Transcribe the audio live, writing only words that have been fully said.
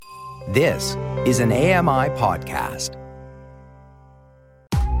This is an AMI podcast.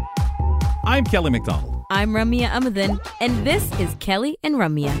 I'm Kelly McDonald. I'm Ramya Amadin, and this is Kelly and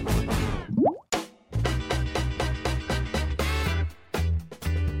Ramya.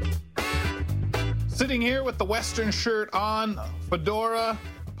 Sitting here with the Western shirt on, fedora,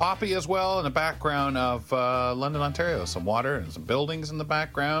 Poppy as well, in the background of London, Ontario. Some water and some buildings in the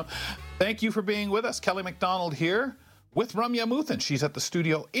background. Thank you for being with us. Kelly McDonald here with Ramya Muthan. She's at the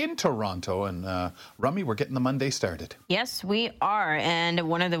studio in Toronto. And Ramya, we're getting the Monday started. Yes, we are. And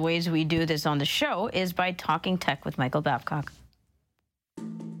one of the ways we do this on the show is by talking tech with Michael Babcock.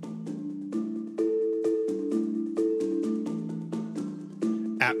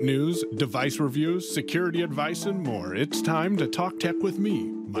 App news, device reviews, security advice, and more. It's time to talk tech with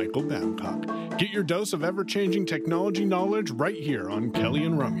me, Michael Babcock. Get your dose of ever-changing technology knowledge right here on Kelly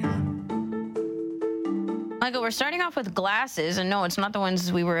and Ramya. Michael, we're starting off with glasses. And no, it's not the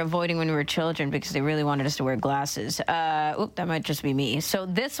ones we were avoiding when we were children because they really wanted us to wear glasses. That might just be me. So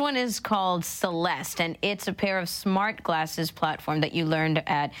this one is called Celeste, and it's a pair of smart glasses platform that you learned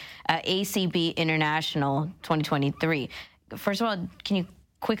at ACB International 2023. First of all, can you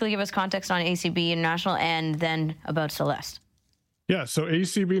quickly give us context on ACB International and then about Celeste? Yeah, so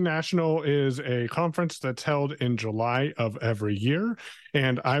ACB National is a conference that's held in July of every year,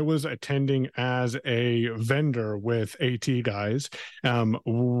 and I was attending as a vendor with AT guys.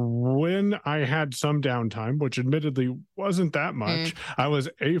 When I had some downtime, which admittedly wasn't that much, I was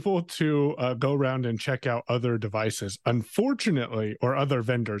able to go around and check out other devices. Unfortunately, or other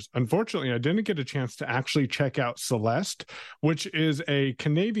vendors. Unfortunately, I didn't get a chance to actually check out Celeste, which is a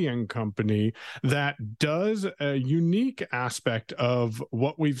Canadian company that does a unique aspect of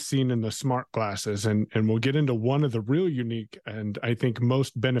what we've seen in the smart glasses. And we'll get into one of the real unique and I think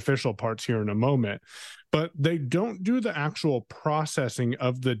most beneficial parts here in a moment. But they don't do the actual processing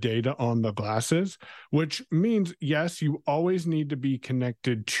of the data on the glasses, which means, yes, you always need to be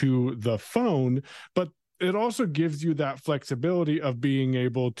connected to the phone, but it also gives you that flexibility of being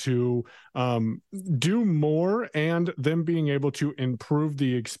able to do more and then being able to improve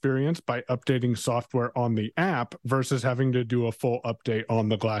the experience by updating software on the app versus having to do a full update on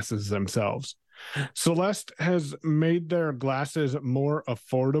the glasses themselves. Celeste has made their glasses more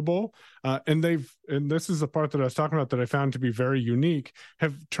affordable, and this is the part that I was talking about that I found to be very unique,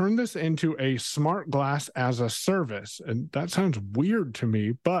 have turned this into a smart glass as a service. And that sounds weird to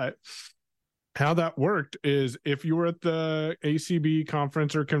me, but how that worked is if you were at the ACB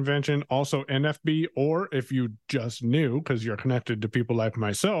conference or convention, also NFB, or if you just knew because you're connected to people like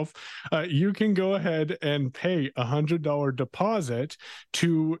myself, you can go ahead and pay $100 deposit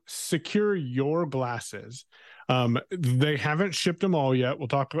to secure your glasses. They haven't shipped them all yet. We'll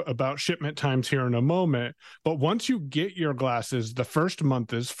talk about shipment times here in a moment. But once you get your glasses, the first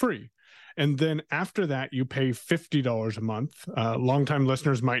month is free. And then after that, you pay $50 a month. Longtime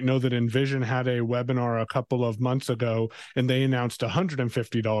listeners might know that Envision had a webinar a couple of months ago, and they announced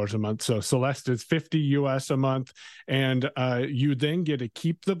 $150 a month. So Celeste is $50 US a month, and you then get to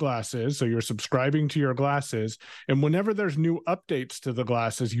keep the glasses. So you're subscribing to your glasses. And whenever there's new updates to the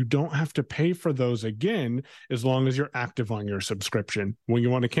glasses, you don't have to pay for those again, as long as you're active on your subscription. When you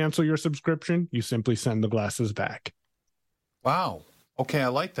want to cancel your subscription, you simply send the glasses back. Wow. Okay, I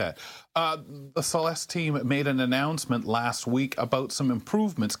like that. The Celeste team made an announcement last week about some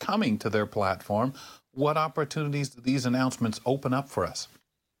improvements coming to their platform. What opportunities do these announcements open up for us?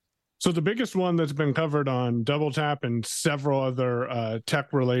 So the biggest one that's been covered on Double Tap and several other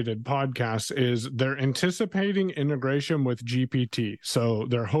tech-related podcasts is they're anticipating integration with GPT. So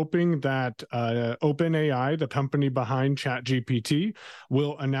they're hoping that OpenAI, the company behind ChatGPT,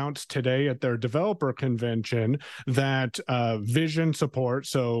 will announce today at their developer convention that vision support,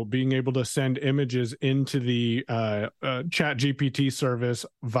 so being able to send images into the ChatGPT service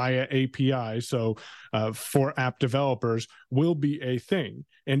via API, so for app developers, will be a thing.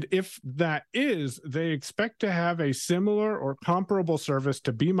 And if that is, they expect to have a similar or comparable service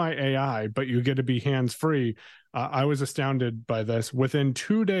to Be My AI, but you get to be hands-free. I was astounded by this within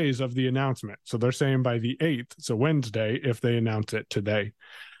 2 days of the announcement. So they're saying by the 8th, so Wednesday, if they announce it today.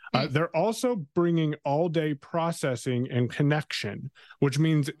 They're also bringing all-day processing and connection, which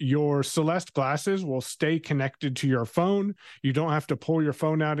means your Celeste glasses will stay connected to your phone. You don't have to pull your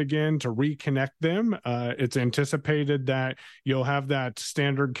phone out again to reconnect them. It's anticipated that you'll have that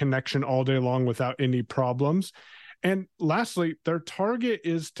standard connection all day long without any problems. And lastly, their target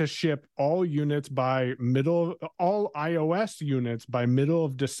is to ship all iOS units by middle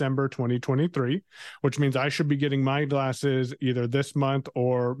of December 2023, which means I should be getting my glasses either this month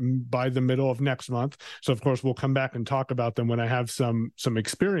or by the middle of next month. So of course, we'll come back and talk about them when I have some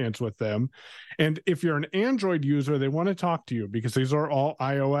experience with them. And if you're an Android user, they want to talk to you because these are all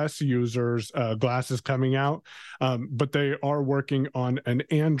iOS users, glasses coming out, but they are working on an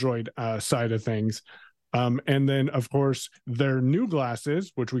Android side of things. And then, of course, their new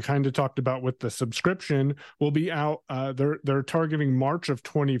glasses, which we kind of talked about with the subscription, will be out. They're targeting March of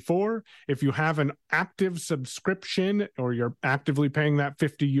 24. If you have an active subscription or you're actively paying that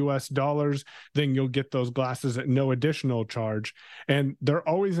 $50, then you'll get those glasses at no additional charge. And they're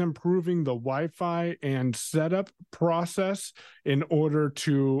always improving the Wi-Fi and setup process in order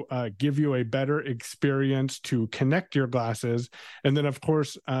to give you a better experience to connect your glasses. And then, of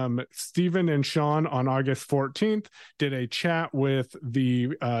course, Stephen and Sean on August 14th did a chat with the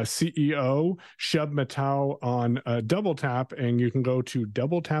CEO, Shub Matau, on Double Tap, and you can go to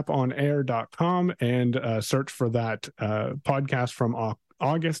doubletaponair.com and search for that podcast from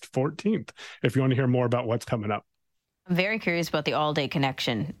August 14th if you want to hear more about what's coming up. I'm very curious about the all-day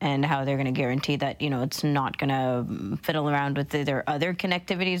connection and how they're going to guarantee that, it's not going to fiddle around with their other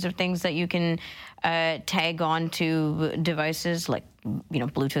connectivities of things that you can tag on to devices like,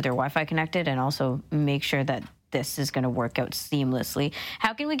 Bluetooth or Wi-Fi connected, and also make sure that this is going to work out seamlessly.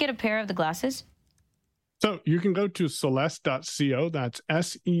 How can we get a pair of the glasses? So you can go to celeste.co. That's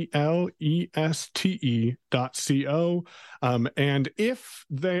SELESTE.co. And if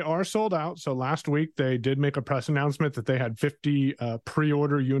they are sold out, so last week they did make a press announcement that they had 50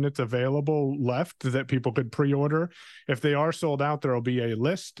 pre-order units available left that people could pre-order. If they are sold out, there will be a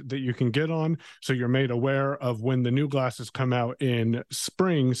list that you can get on, so you're made aware of when the new glasses come out in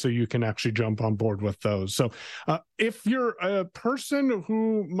spring, so you can actually jump on board with those. So if you're a person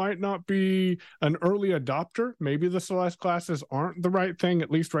who might not be an early adopter, maybe the Celeste glasses aren't the right thing,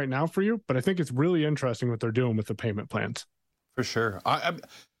 at least right now for you, but I think it's really interesting what they're doing with the payment plans. For sure. I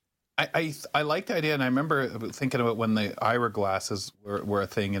like the idea, and I remember thinking about when the Ira glasses were a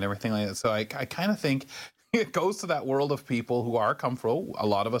thing and everything like that. So I kind of think it goes to that world of people who are comfortable. A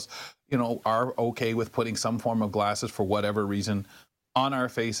lot of us, are okay with putting some form of glasses for whatever reason on our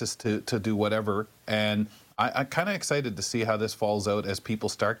faces to do whatever. And I'm kind of excited to see how this falls out as people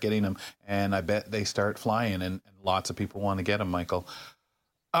start getting them, and I bet they start flying, and lots of people want to get them, Michael.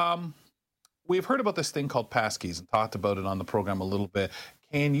 We've heard about this thing called Passkeys and talked about it on the program a little bit.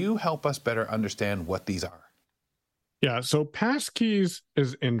 Can you help us better understand what these are? Yeah, so Passkeys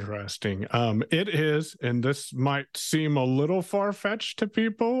is interesting. It is, and this might seem a little far-fetched to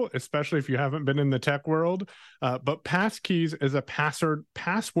people, especially if you haven't been in the tech world, but Passkeys is a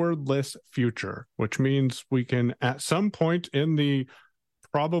passwordless future, which means we can, at some point in the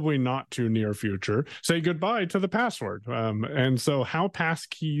probably not too near future, say goodbye to the password. And so how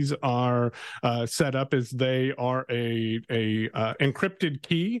Passkeys are set up is they are a encrypted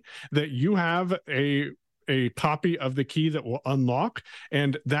key that you have a copy of the key that will unlock,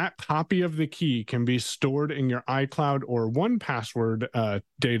 and that copy of the key can be stored in your iCloud or 1Password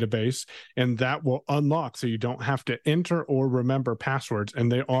database, and that will unlock, so you don't have to enter or remember passwords. And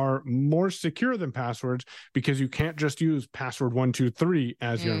they are more secure than passwords because you can't just use password 123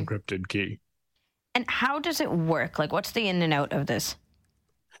 as your encrypted key. And how does it work? Like, what's the in and out of this?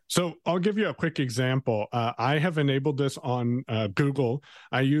 So I'll give you a quick example. I have enabled this on Google.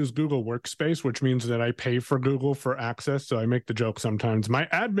 I use Google Workspace, which means that I pay for Google for access. So I make the joke sometimes, my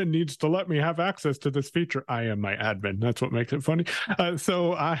admin needs to let me have access to this feature. I am my admin. That's what makes it funny.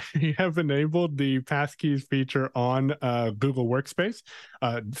 So I have enabled the Passkeys feature on Google Workspace.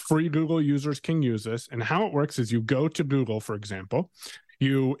 Free Google users can use this. And how it works is you go to Google, for example,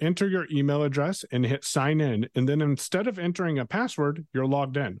 you enter your email address and hit sign in. And then instead of entering a password, you're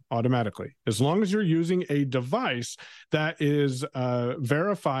logged in automatically. As long as you're using a device that is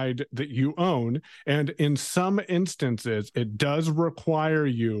verified that you own. And in some instances, it does require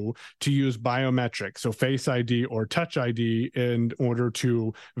you to use biometrics, so Face ID or Touch ID, in order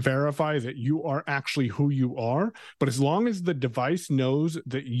to verify that you are actually who you are. But as long as the device knows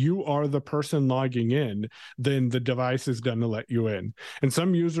that you are the person logging in, then the device is going to let you in. And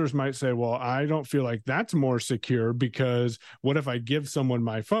some users might say, well, I don't feel like that's more secure, because what if I give someone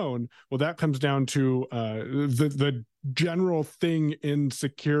my phone? Well, that comes down to the general thing in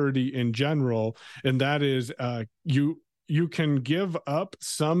security in general, and that is you can give up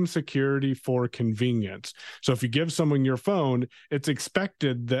some security for convenience. So if you give someone your phone, it's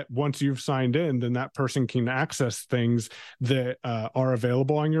expected that once you've signed in, then that person can access things that are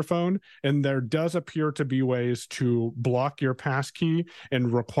available on your phone. And there does appear to be ways to block your passkey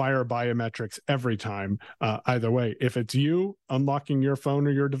and require biometrics every time. Either way, if it's you unlocking your phone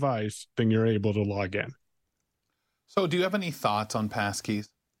or your device, then you're able to log in. So do you have any thoughts on passkeys?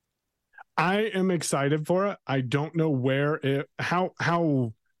 I am excited for it. I don't know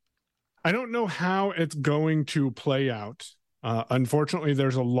I don't know how it's going to play out. Unfortunately,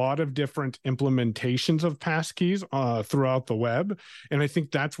 there's a lot of different implementations of passkeys throughout the web. And I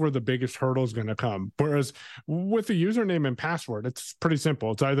think that's where the biggest hurdle is going to come. Whereas with the username and password, it's pretty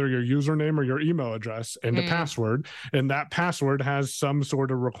simple. It's either your username or your email address and a password. And that password has some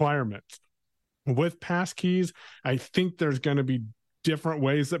sort of requirements. With passkeys, I think there's going to be different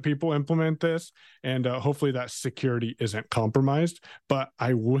ways that people implement this, and hopefully that security isn't compromised. But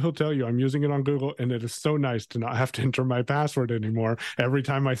I will tell you, I'm using it on Google, and it is so nice to not have to enter my password anymore every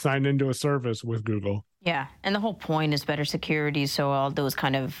time I sign into a service with Google. Yeah, and the whole point is better security, so all those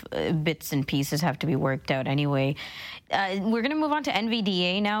kind of bits and pieces have to be worked out anyway. We're going to move on to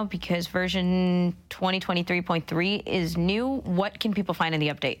NVDA now because version 2023.3 is new. What can people find in the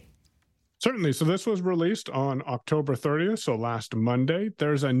update? Certainly. So this was released on October 30th, so last Monday.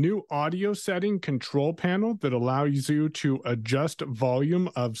 There's a new audio setting control panel that allows you to adjust volume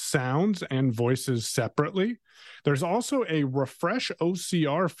of sounds and voices separately. There's also a refresh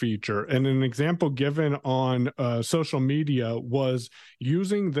OCR feature, and an example given on social media was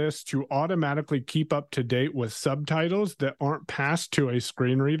using this to automatically keep up to date with subtitles that aren't passed to a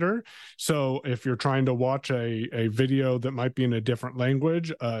screen reader. So if you're trying to watch a video that might be in a different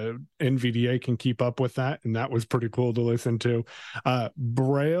language, NVDA can keep up with that, and that was pretty cool to listen to.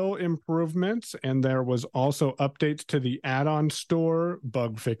 Braille improvements, and there was also updates to the add-on store,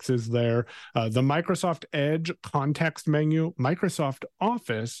 bug fixes there. The Microsoft Edge context menu, Microsoft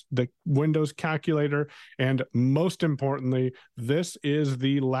Office, the Windows calculator, and most importantly, this is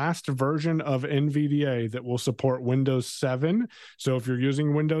the last version of NVDA that will support Windows 7. So if you're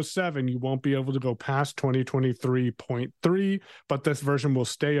using Windows 7, you won't be able to go past 2023.3, but this version will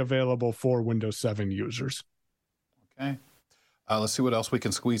stay available for Windows 7 users. Okay. Let's see what else we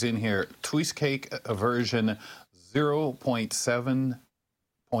can squeeze in here. Tweezcake version 0.7.0.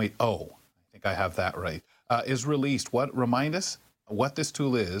 I think I have that right. Is released. Remind us what this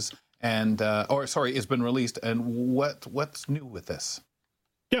tool is, and has been released, and what's new with this?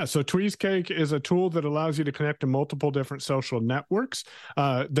 Yeah, so Tweezcake is a tool that allows you to connect to multiple different social networks.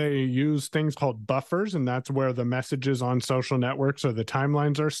 They use things called buffers, and that's where the messages on social networks or the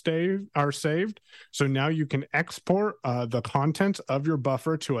timelines are saved. So now you can export the contents of your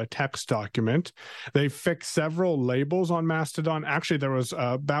buffer to a text document. They fixed several labels on Mastodon. Actually, there was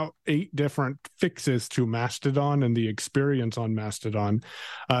about 8 different fixes to Mastodon and the experience on Mastodon.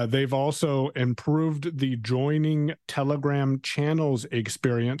 They've also improved the joining Telegram channels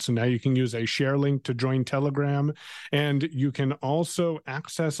experience. So now you can use a share link to join Telegram, and you can also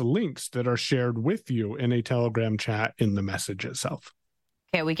access links that are shared with you in a Telegram chat in the message itself.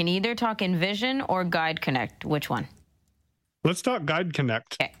 Okay, we can either talk Envision or Guide Connect. Which one? Let's talk Guide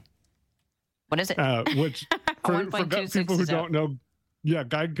Connect. Okay. What is it? Which for people who don't know, yeah,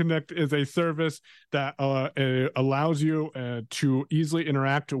 Guide Connect is a service that allows you to easily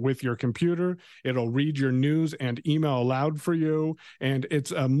interact with your computer. It'll read your news and email aloud for you, and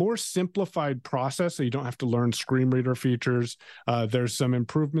it's a more simplified process, so you don't have to learn screen reader features. There's some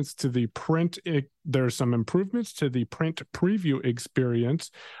improvements to the print. There's some improvements to the print preview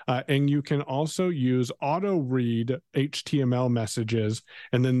experience, and you can also use auto read HTML messages.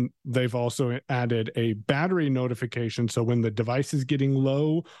 And then they've also added a battery notification, so when the device is getting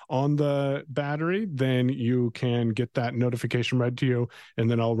low on the battery, then you can get that notification read to you. And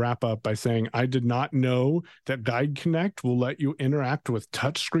then I'll wrap up by saying I did not know that Guide Connect will let you interact with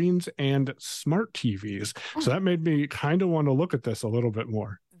touchscreens and smart TVs. So that made me kind of want to look at this a little bit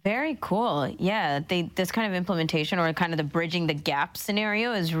more. Very cool. Yeah, this kind of implementation or kind of the bridging the gap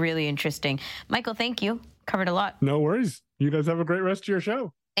scenario is really interesting. Michael, thank you. Covered a lot. No worries. You guys have a great rest of your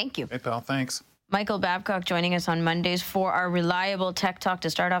show. Thank you. Hey, pal. Thanks. Michael Babcock joining us on Mondays for our reliable tech talk to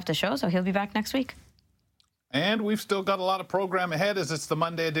start off the show, so he'll be back next week. And we've still got a lot of program ahead as it's the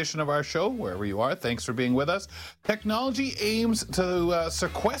Monday edition of our show, wherever you are. Thanks for being with us. Technology aims to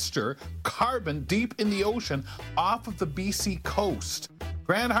sequester carbon deep in the ocean off of the BC coast.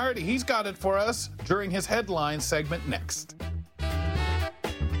 Grant Hardy, he's got it for us during his headline segment next.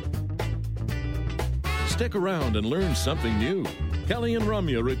 Stick around and learn something new. Kelly and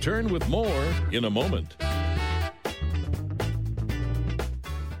Ramya return with more in a moment.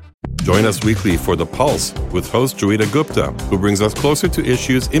 Join us weekly for The Pulse with host Joeita Gupta, who brings us closer to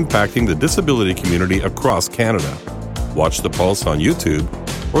issues impacting the disability community across Canada. Watch The Pulse on YouTube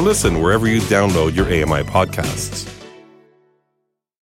or listen wherever you download your AMI podcasts.